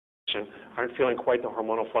aren't feeling quite the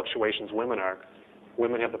hormonal fluctuations women are.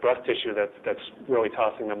 Women have the breast tissue that's really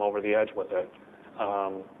tossing them over the edge with it.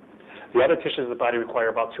 The other tissues of the body require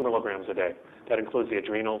about 2 milligrams a day. That includes the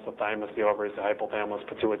adrenals, the thymus, the ovaries, the hypothalamus,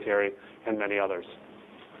 pituitary, and many others.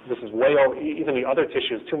 This is way over, even the other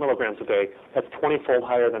tissues, 2 milligrams a day. That's 20-fold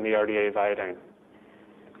higher than the RDA of iodine.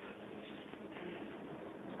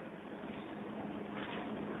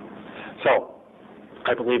 So,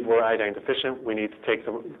 I believe we're iodine deficient. We need to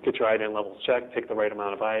get your iodine levels checked, take the right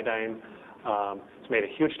amount of iodine. It's made a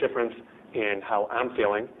huge difference in how I'm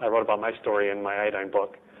feeling. I wrote about my story in my iodine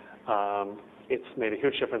book. It's made a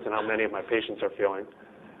huge difference in how many of my patients are feeling.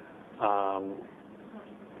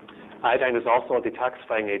 Iodine is also a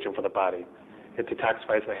detoxifying agent for the body. It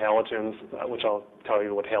detoxifies the halogens, which I'll tell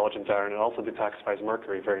you what halogens are, and it also detoxifies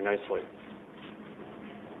mercury very nicely.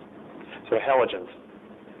 So the halogens.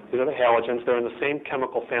 These are the halogens. They're in the same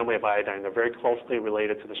chemical family of iodine. They're very closely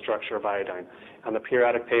related to the structure of iodine. On the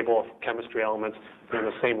periodic table of chemistry elements, they're in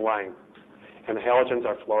the same line. And the halogens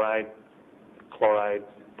are fluoride, chloride,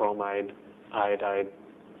 bromide, iodide,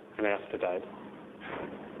 and astatide.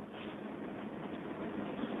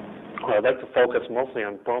 Well, I'd like to focus mostly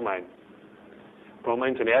on bromide.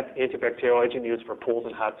 Bromide's an antibacterial agent used for pools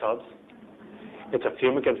and hot tubs. It's a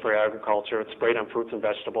fumigant for agriculture. It's sprayed on fruits and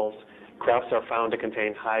vegetables. Crops are found to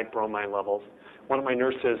contain high bromine levels. One of my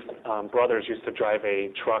nurse's brothers used to drive a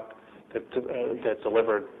truck that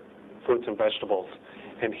delivered fruits and vegetables.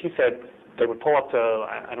 And he said they would pull up to,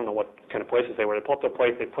 I don't know what kind of places they were, they'd pull up to a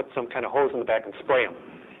place, they'd put some kind of hose in the back and spray them.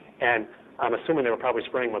 And I'm assuming they were probably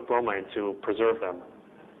spraying with bromine to preserve them.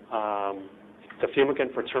 It's a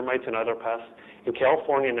fumigant for termites and other pests. In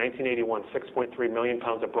California in 1981, 6.3 million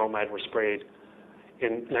pounds of bromide were sprayed.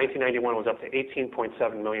 In 1991, it was up to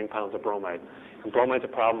 18.7 million pounds of bromide. And bromide's a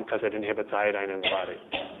problem because it inhibits iodine in the body.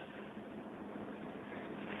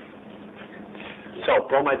 So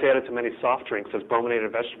bromide's added to many soft drinks as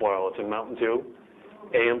brominated vegetable oil. It's in Mountain Dew,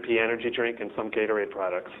 AMP energy drink, and some Gatorade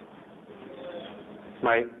products.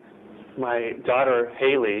 My daughter,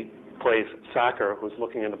 Haley, plays soccer, who's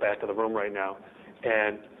looking in the back of the room right now,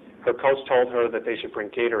 and her coach told her that they should bring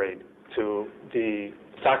Gatorade to the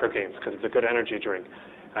soccer games because it's a good energy drink.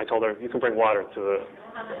 And I told her, you can bring water to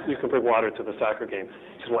the soccer game.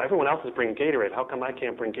 She said, well, everyone else is bringing Gatorade. How come I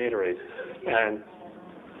can't bring Gatorade? And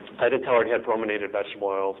I did tell her it had brominated vegetable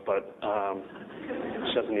oils, but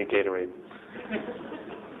she doesn't need Gatorade.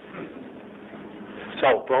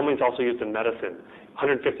 So bromine's also used in medicine.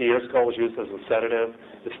 150 years ago, it was used as a sedative.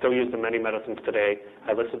 It's still used in many medicines today.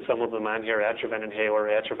 I listed some of them on here: Atrovent inhaler,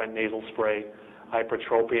 Atrovent nasal spray,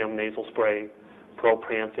 ipratropium nasal spray,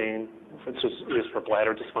 propanthine, which is used for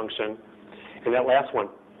bladder dysfunction. And that last one,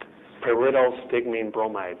 pyridostigmine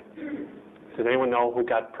bromide. Does anyone know who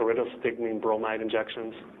got pyridostigmine bromide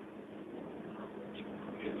injections?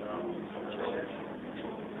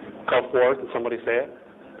 Gulf War, did somebody say it?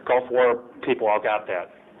 Gulf War people all got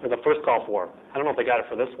that. Or the first Gulf War. I don't know if they got it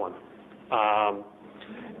for this one.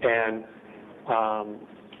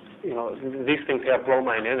 You know, these things have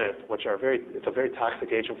bromine in it, which are it's a very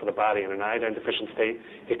toxic agent for the body. In an iodine deficient state,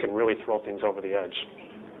 it can really throw things over the edge.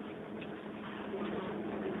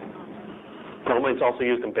 Bromine's also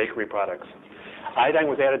used in bakery products. Iodine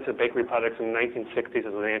was added to bakery products in the 1960s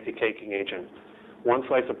as an anti-caking agent. One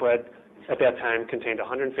slice of bread at that time contained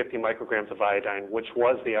 150 micrograms of iodine, which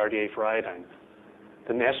was the RDA for iodine.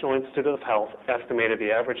 The National Institute of Health estimated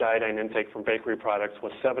the average iodine intake from bakery products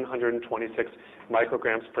was 726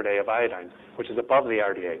 micrograms per day of iodine, which is above the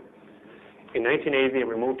RDA. In 1980, they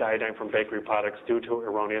removed iodine from bakery products due to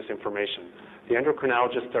erroneous information. The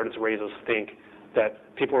endocrinologist started to raise a stink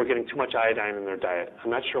that people were getting too much iodine in their diet. I'm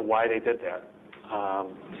not sure why they did that.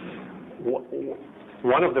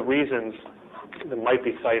 One of the reasons that might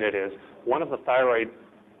be cited is one of the thyroid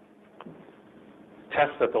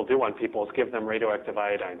tests that they'll do on people is give them radioactive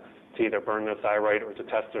iodine to either burn their thyroid or to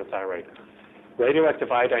test their thyroid. Radioactive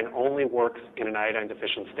iodine only works in an iodine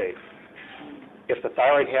deficient state. If the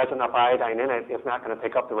thyroid has enough iodine in it, it's not going to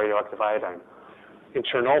pick up the radioactive iodine. In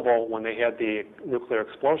Chernobyl, when they had the nuclear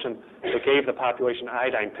explosion, they gave the population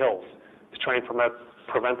iodine pills to try and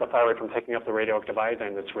prevent the thyroid from taking up the radioactive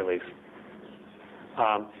iodine that's released.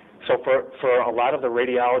 So for a lot of the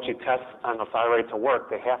radiology tests on the thyroid to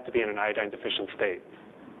work, they have to be in an iodine deficient state.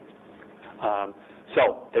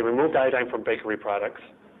 So they removed iodine from bakery products,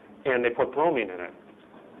 and they put bromine in it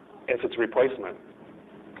as its replacement.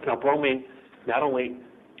 Now, bromine not only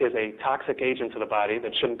is a toxic agent to the body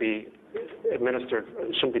that shouldn't be administered,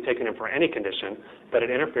 shouldn't be taken in for any condition, but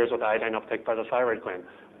it interferes with iodine uptake by the thyroid gland.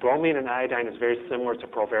 Bromine and iodine is very similar to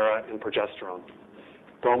Provera and progesterone.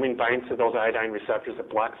 Bromine binds to those iodine receptors. It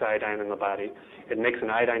blocks iodine in the body. It makes an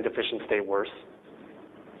iodine-deficient state worse.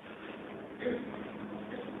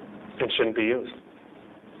 It shouldn't be used.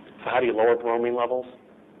 So how do you lower bromine levels?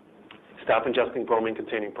 Stop ingesting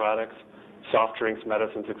bromine-containing products, soft drinks,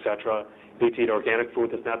 medicines, etc. Need to eat organic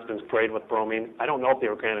food that's not been sprayed with bromine. I don't know if the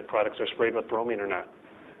organic products are sprayed with bromine or not.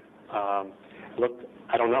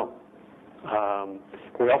 I don't know.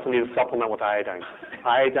 We also need to supplement with iodine.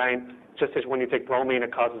 Iodine, just as when you take bromine,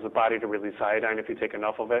 it causes the body to release iodine. If you take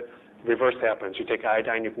enough of it, the reverse happens. You take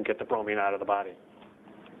iodine, you can get the bromine out of the body.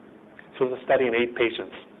 So it was a study in 8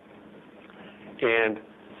 patients. And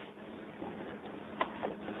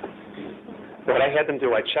what I had them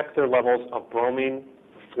do, I checked their levels of bromine,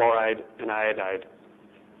 fluoride, and iodide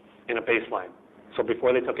in a baseline. So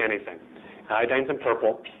before they took anything. Iodine's in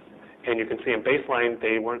purple, and you can see in baseline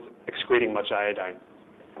they weren't excreting much iodine.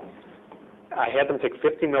 I had them take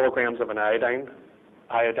 50 milligrams of an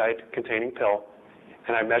iodide-containing pill,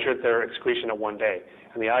 and I measured their excretion at 1 day.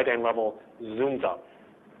 And the iodine level zooms up.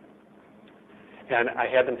 And I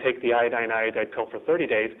had them take the iodide pill for 30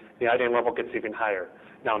 days. The iodine level gets even higher.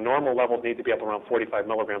 Now, normal levels need to be up around 45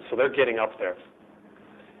 milligrams, so they're getting up there.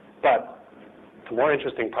 But the more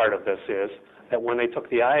interesting part of this is that when they took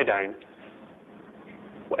the iodine,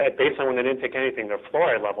 at baseline when they didn't take anything, their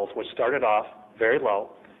fluoride levels, which started off very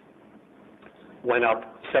low, went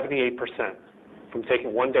up 78% from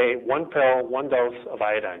taking 1 day, 1 pill, 1 dose of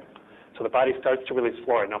iodine. So the body starts to release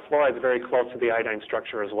fluoride. Now, fluoride is very close to the iodine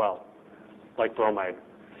structure as well, like bromide.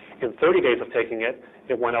 In 30 days of taking it,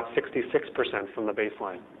 it went up 66% from the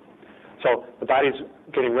baseline. So the body's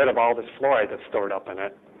getting rid of all this fluoride that's stored up in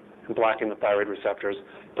it and blocking the thyroid receptors,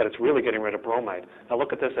 but it's really getting rid of bromide. Now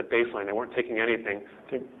look at this at baseline. They weren't taking anything.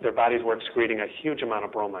 Their bodies were excreting a huge amount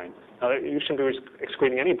of bromine. Now, you shouldn't be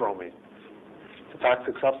excreting any bromine. It's a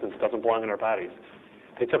toxic substance. It doesn't belong in our bodies.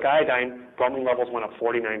 They took iodine. Bromine levels went up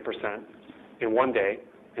 49% in 1 day.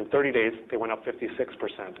 In 30 days, they went up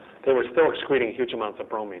 56%. They were still excreting huge amounts of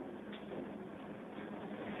bromine.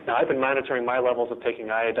 Now, I've been monitoring my levels of taking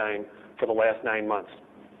iodine for the last 9 months.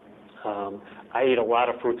 I eat a lot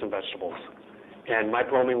of fruits and vegetables, and my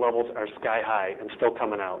bromine levels are sky high and still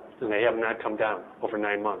coming out, and they have not come down over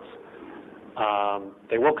 9 months.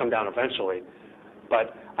 They will come down eventually,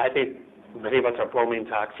 but I think many of us are bromine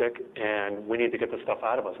toxic, and we need to get this stuff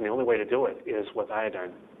out of us, and the only way to do it is with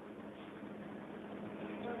iodine.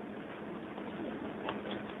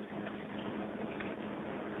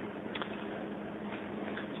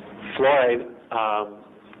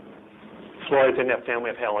 Fluoride's in that family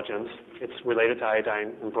of halogens. It's related to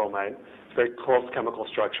iodine and bromide. It's a very close chemical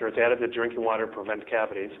structure. It's added to drinking water to prevent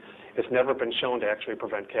cavities. It's never been shown to actually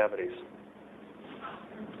prevent cavities.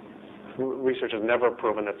 Research has never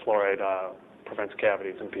proven that fluoride prevents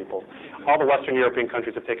cavities in people. All the Western European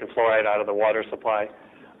countries have taken fluoride out of the water supply.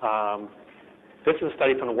 This is a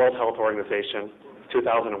study from the World Health Organization,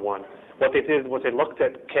 2001. What they did was they looked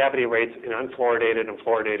at cavity rates in unfluoridated and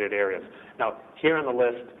fluoridated areas. Now, here on the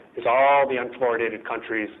list is all the unfluoridated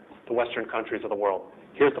countries, the Western countries of the world.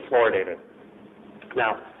 Here's the fluoridated.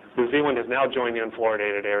 Now, New Zealand has now joined the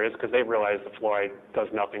unfluoridated areas because they've realized that fluoride does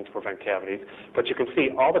nothing to prevent cavities. But you can see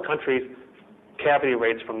all the countries' cavity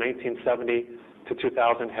rates from 1970 to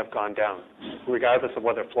 2000 have gone down, regardless of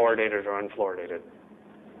whether fluoridated or unfluoridated.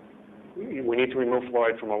 We need to remove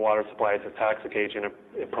fluoride from our water supply. It's a toxic agent.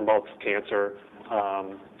 It promotes cancer,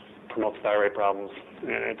 promotes thyroid problems,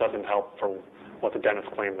 and it doesn't help for what the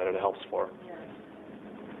dentists claim that it helps for.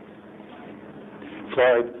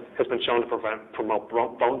 Fluoride has been shown to promote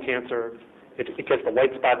bone cancer. It gets the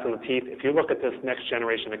white spots in the teeth. If you look at this next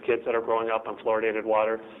generation of kids that are growing up on fluoridated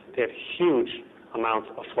water, they have huge amounts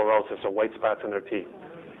of fluorosis or white spots in their teeth.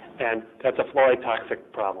 And that's a fluoride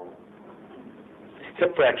toxic problem.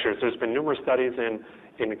 Hip fractures. There's been numerous studies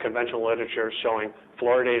in the conventional literature showing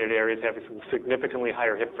fluoridated areas have significantly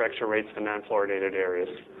higher hip fracture rates than non-fluoridated areas.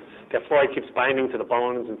 That fluoride keeps binding to the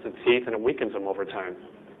bones and to the teeth, and it weakens them over time.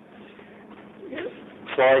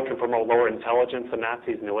 Fluoride can promote lower intelligence. The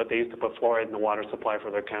Nazis knew it. They used to put fluoride in the water supply for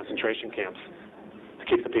their concentration camps to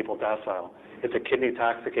keep the people docile. It's a kidney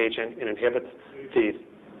toxic agent. It inhibits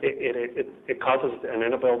it causes an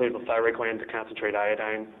inability of the thyroid gland to concentrate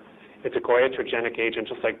iodine. It's a goitrogenic agent,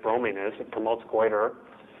 just like bromine is. It promotes goiter,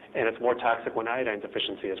 and it's more toxic when iodine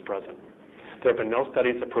deficiency is present. There have been no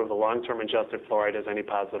studies that prove the long-term ingested fluoride has any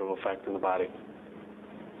positive effect in the body.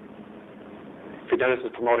 If your dentist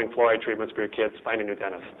is promoting fluoride treatments for your kids, find a new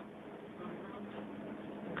dentist.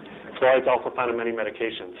 Fluoride is also found in many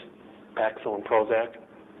medications: Paxil and Prozac,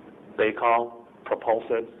 Baycol,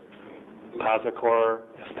 Propulsid, Posicor,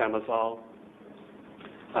 Estemazole,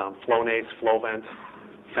 Flonase, Flovent.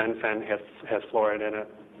 Fen has fluoride in it.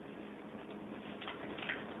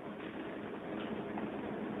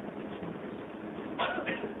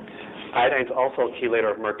 Iodine is also a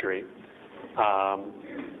chelator of mercury.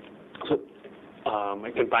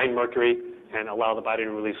 It can bind mercury and allow the body to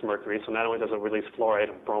release mercury. So not only does it release fluoride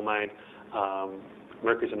and bromide,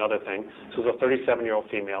 mercury is another thing. So it's a 37-year-old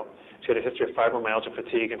female. She had a history of fibromyalgia,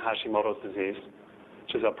 fatigue, and Hashimoto's disease,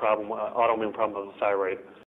 which is a problem, autoimmune problem of the thyroid.